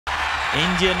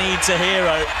India needs a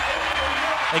hero.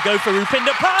 They go for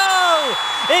Rupinder Pal!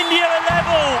 India are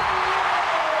level!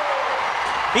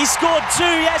 He scored 2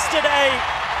 yesterday,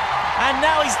 and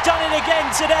now he's done it again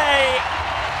today.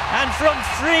 And from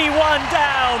 3-1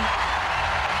 down,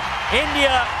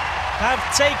 India have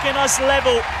taken us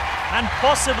level and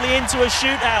possibly into a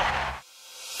shootout.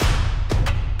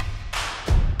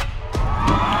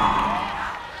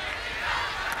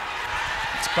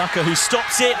 It's Bakker who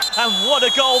stops it, and what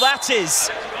a goal that is!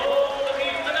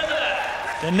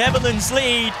 The Netherlands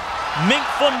lead, Mink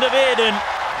van der Weerden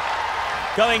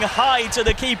going high to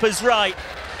the keeper's right,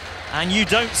 and you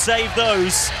don't save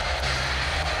those.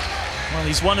 Well,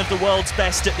 he's one of the world's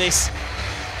best at this,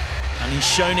 and he's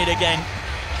shown it again.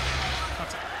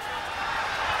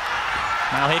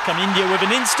 Now here come India with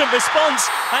an instant response,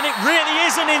 and it really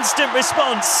is an instant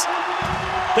response.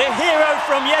 The hero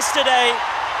from yesterday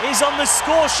is on the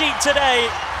score sheet today.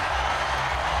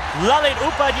 Lalit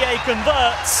Upadhyay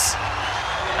converts,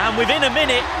 and within a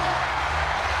minute,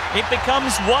 it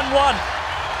becomes 1-1.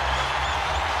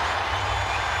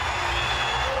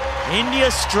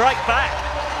 India strike back.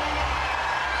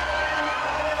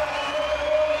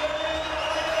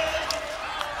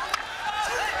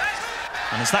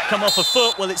 And has that come off a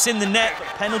foot? Well, it's in the net.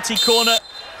 Penalty corner.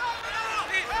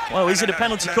 Well, is it a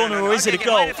penalty corner or is it a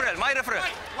goal?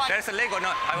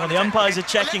 Well, the umpires are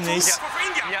checking this.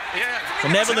 The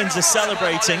Netherlands are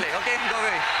celebrating.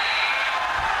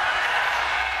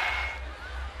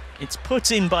 It's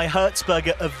put in by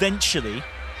Hertzberger eventually.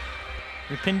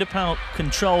 Rupinder Pal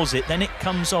controls it, then it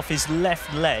comes off his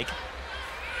left leg.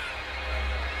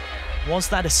 Was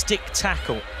that a stick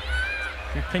tackle?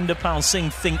 Rupinder Pal Singh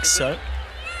thinks so.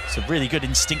 It's a really good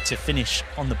instinctive finish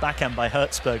on the backhand by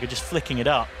Hertzberger, just flicking it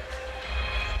up.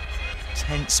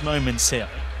 Tense moments here.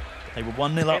 They were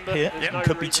 1-0 up here, and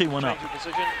could be 2-1 up.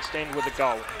 Stand with the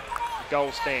goal. The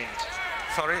goal stands.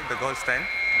 Sorry, the goal stand?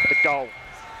 The goal.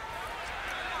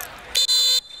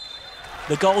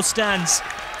 The goal stands.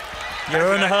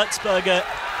 Jeroen Hertzberger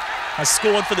has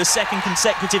scored for the 2nd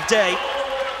consecutive day.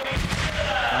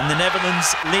 And the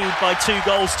Netherlands lead by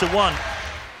 2-1.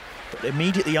 But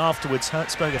immediately afterwards,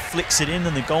 Hertzberger flicks it in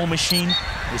and the goal machine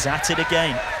is at it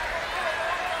again.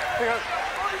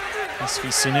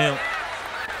 SV Sunil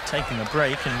taking a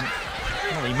break, and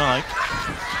well, he might.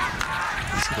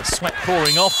 See the sweat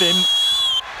pouring off him.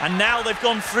 And now they've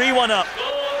gone 3-1 up.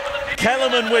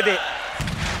 Kellerman with it.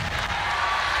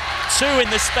 2 in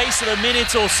the space of a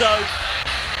minute or so.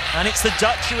 And it's the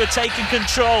Dutch who are taking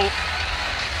control.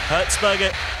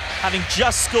 Hertzberger having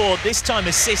just scored, this time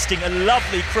assisting a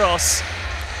lovely cross.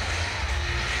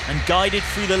 And guided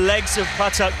through the legs of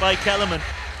Pathak by Kellerman.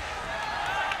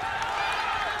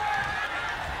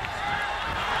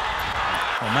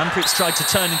 Well, Manpreet's tried to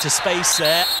turn into space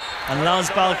there, and Lars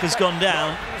Balk has gone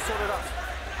down.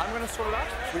 I'm going to sort it out.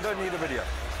 We don't need a video,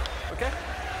 okay?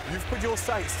 You've put your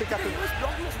stick up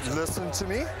and listen to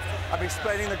me. I'm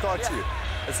explaining the card to you.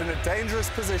 It's in a dangerous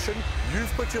position.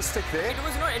 You've put your stick there.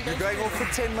 You're going off for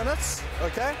 10 minutes,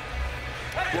 okay?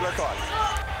 Yellow card.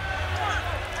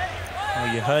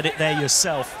 Oh, you heard it there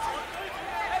yourself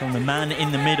from the man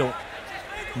in the middle.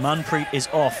 Manpreet is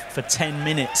off for 10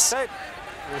 minutes. If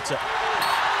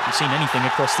you've seen anything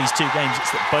across these 2 games,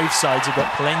 it's that both sides have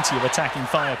got plenty of attacking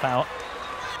firepower.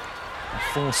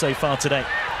 4 so far today.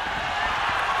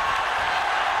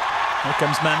 Here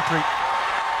comes Manpreet.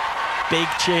 Big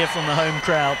cheer from the home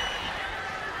crowd.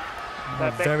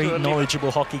 A very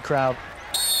knowledgeable hockey crowd.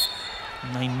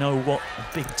 And they know what a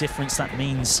big difference that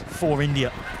means for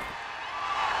India.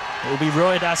 It will be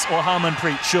Rohidas or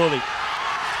Harmanpreet, surely.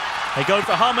 They go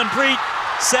for Harmanpreet.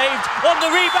 Saved on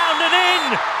the rebound and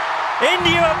in!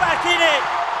 India are back in it!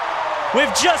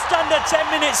 With just under 10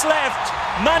 minutes left,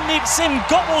 Mandeep Singh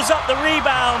gobbles up the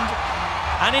rebound.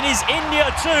 And it is India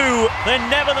 2, the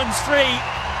Netherlands 3.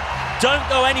 Don't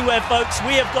go anywhere, folks.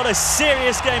 We have got a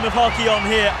serious game of hockey on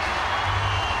here.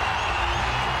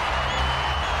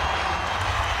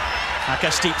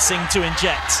 Akashdeep Singh to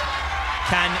inject.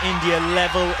 Can India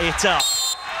level it up?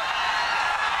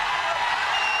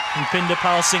 Rupinder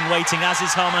Pal Singh waiting, as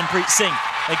is Harmanpreet Singh.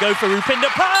 They go for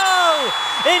Rupinder Pal!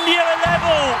 India are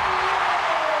level!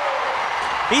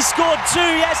 He scored 2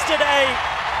 yesterday,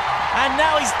 and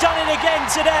now he's done it again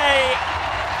today.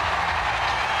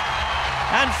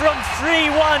 And from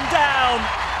 3-1 down,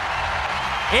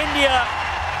 India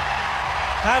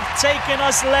have taken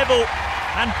us level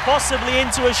and possibly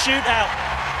into a shootout.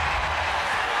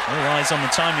 All eyes on the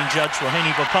timing judge,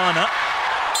 Rohini Bopana.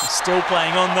 He's still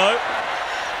playing on though.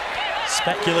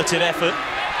 Speculative effort.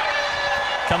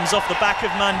 Comes off the back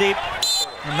of Mandeep,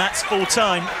 and that's full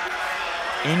time.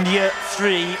 India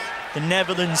 3, the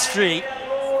Netherlands 3.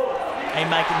 A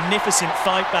magnificent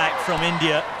fight back from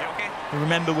India, who,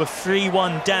 remember, were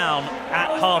 3-1 down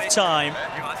at half-time.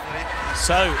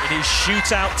 So it is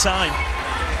shootout time.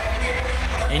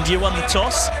 India won the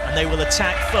toss, and they will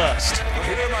attack first.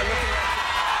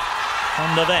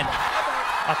 Honda then,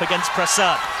 up against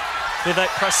Prasad.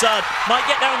 Vivek Prasad might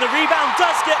get there on the rebound,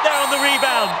 does get there on the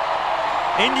rebound.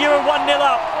 India are 1-0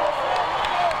 up.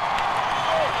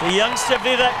 The youngster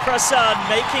Vivek Prasad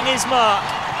making his mark.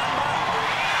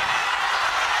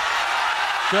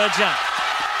 Gurjan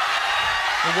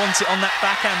will want it on that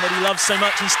backhand that he loves so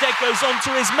much. Instead goes on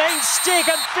to his main stick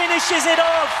and finishes it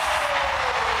off.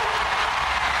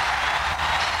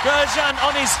 Gurjan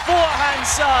on his forehand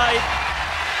side.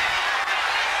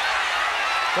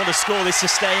 Got to score this to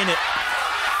stay in it.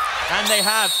 And they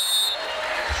have.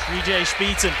 Srijesh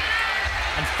beaten.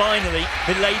 And finally,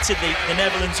 belatedly, the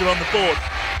Netherlands are on the board.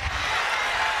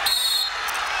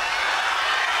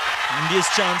 India's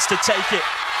chance to take it.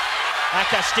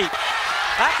 Akashdeep.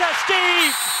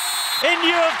 Akashdeep!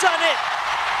 India have done it!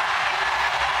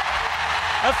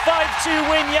 A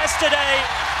 5-2 win yesterday.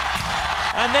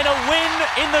 And then a win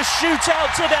in the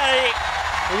shootout today.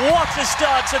 What a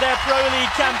start to their Pro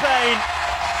League campaign.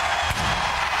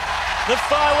 The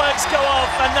fireworks go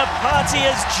off and the party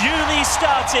has duly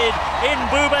started in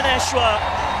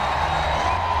Bhubaneswar.